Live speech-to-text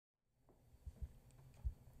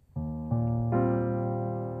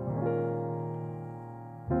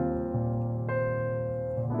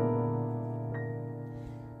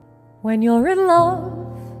When you're in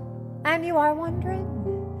love and you are wondering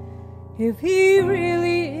if he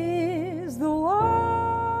really is the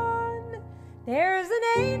one, there's an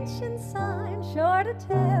ancient sign sure to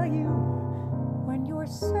tell you when your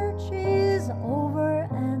search is over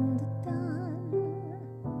and done.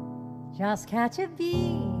 Just catch a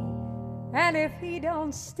bee, and if he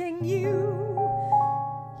don't sting you,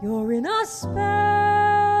 you're in a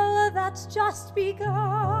spell that's just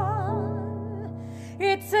begun.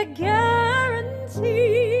 It's a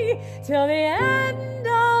guarantee till the end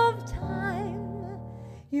of time.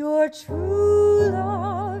 Your true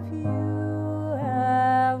love you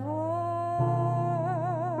have won,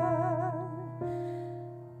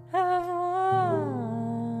 have won.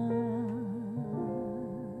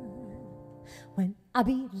 When a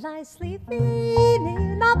bee lies sleeping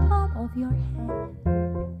in a palm of your hand,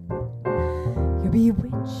 you're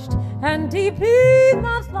bewitched and deep in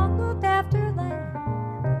love's long looked after land,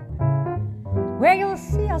 where you'll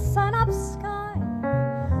see a sun-up sky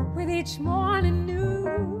with each morning new,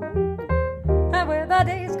 and where the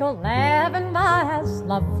days go laughing by as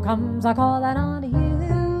love comes a-calling on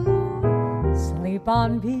you. Sleep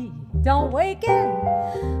on, bee, don't waken,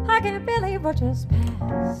 I can't believe what just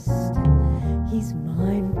passed. He's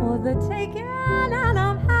mine for the taking, and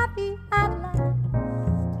I'm happy at last.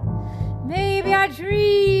 Maybe I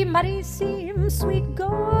dream, but he seems sweet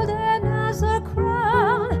golden as a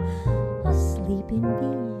crown. A sleeping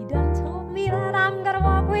bee done told me that I'm gonna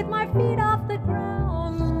walk with my feet off the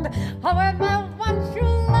ground. Oh, with my one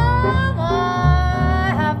true love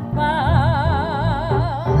I have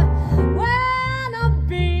found. When a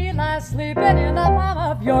bee lies sleeping in the palm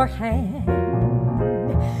of your hand,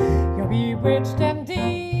 you're bewitched and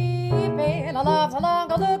deep in a love's long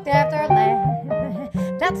looked after land.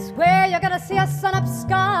 That's where you're gonna see a sun-up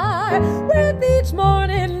sky with each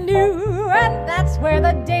morning new, and that's where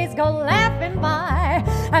the days go laughing by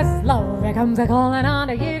as love comes a-calling on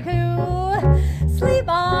to you. Sleep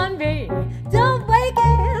on, bee, don't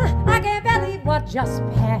waken, I can't believe what just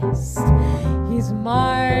passed. He's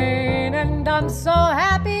mine and I'm so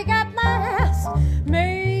happy at last.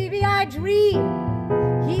 Maybe I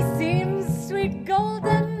dream, he seems sweet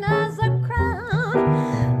golden as a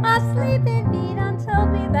crown. A sleeping bee done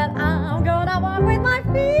told me that I'm gonna walk with my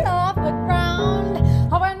feet off the ground.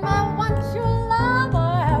 Oh, when my one true love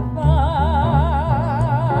I have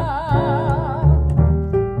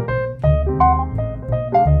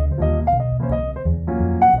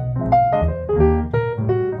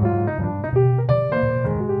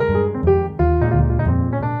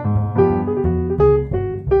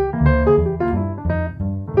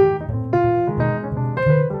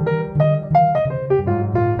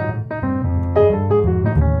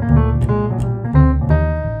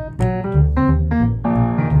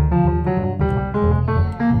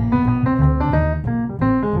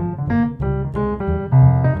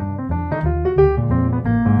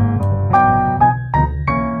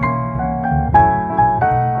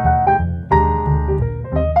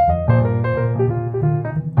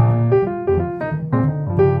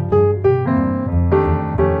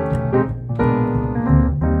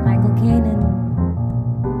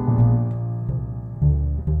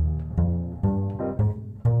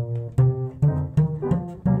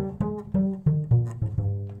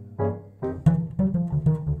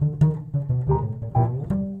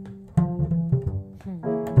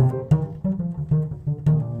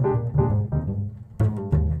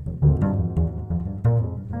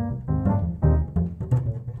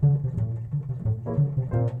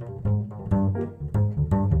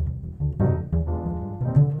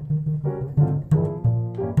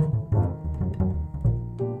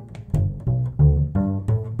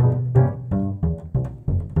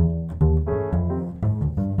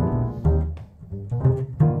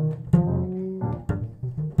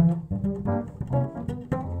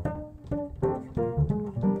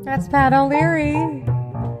That's Pat O'Leary.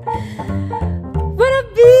 When a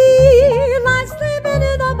bee lies sleeping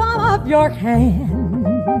in the palm of your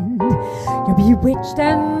hand, you're bewitched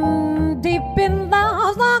and deep in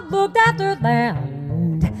love's long looked after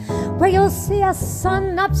land, where you'll see a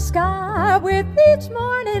sun-up sky with each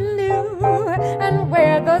morning new, and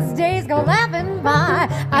where those days go laughing by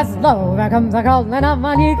as love comes a-calling up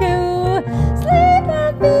on you. Sleep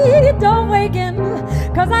on, bee, don't waken,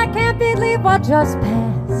 'cause I can't believe what just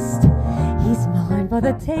passed. He's mine for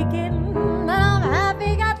the taking, and I'm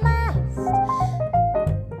happy at last.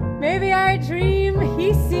 Maybe I dream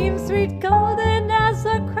he seems sweet golden as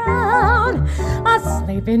a crown. A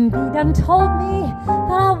sleeping bee done told me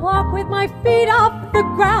that I'll walk with my feet off the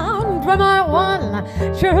ground when my one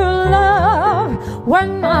true love,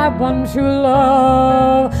 when my one true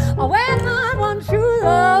love, when my one true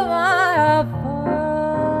love